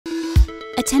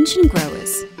Attention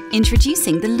growers,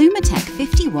 introducing the Lumatek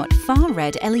 50-watt far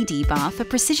red LED bar for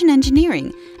precision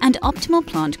engineering and optimal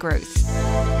plant growth.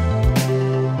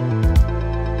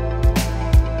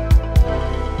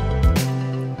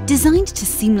 Designed to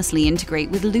seamlessly integrate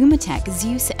with Lumatek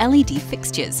ZEUS LED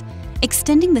fixtures,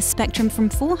 extending the spectrum from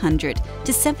 400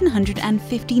 to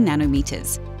 750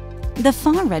 nanometers. The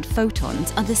far red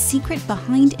photons are the secret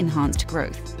behind enhanced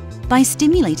growth. By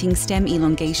stimulating stem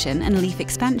elongation and leaf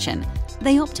expansion,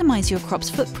 they optimize your crop's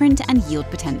footprint and yield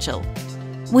potential.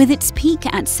 With its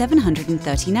peak at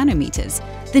 730 nanometers,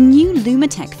 the new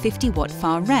Lumatek 50-watt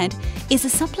far red is a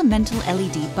supplemental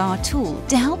LED bar tool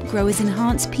to help growers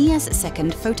enhance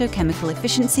ps-second photochemical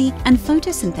efficiency and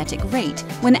photosynthetic rate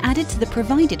when added to the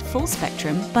provided full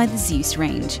spectrum by the ZEUS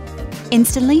range.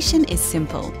 Installation is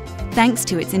simple, thanks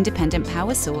to its independent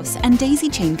power source and daisy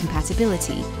chain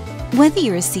compatibility. Whether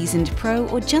you're a seasoned pro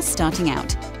or just starting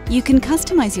out, you can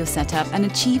customize your setup and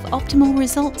achieve optimal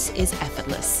results is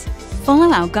effortless.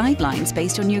 Follow our guidelines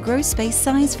based on your grow space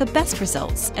size for best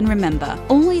results, and remember,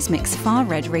 always mix far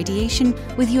red radiation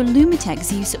with your Lumatek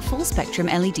ZEUS full spectrum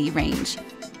LED range.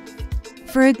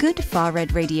 For a good far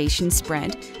red radiation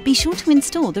spread, be sure to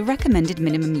install the recommended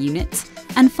minimum units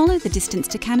and follow the distance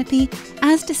to canopy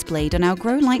as displayed on our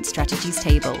growlight strategies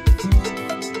table.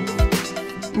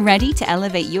 Ready to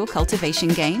elevate your cultivation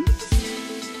game?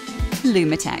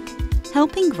 Lumatek,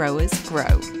 helping growers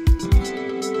grow.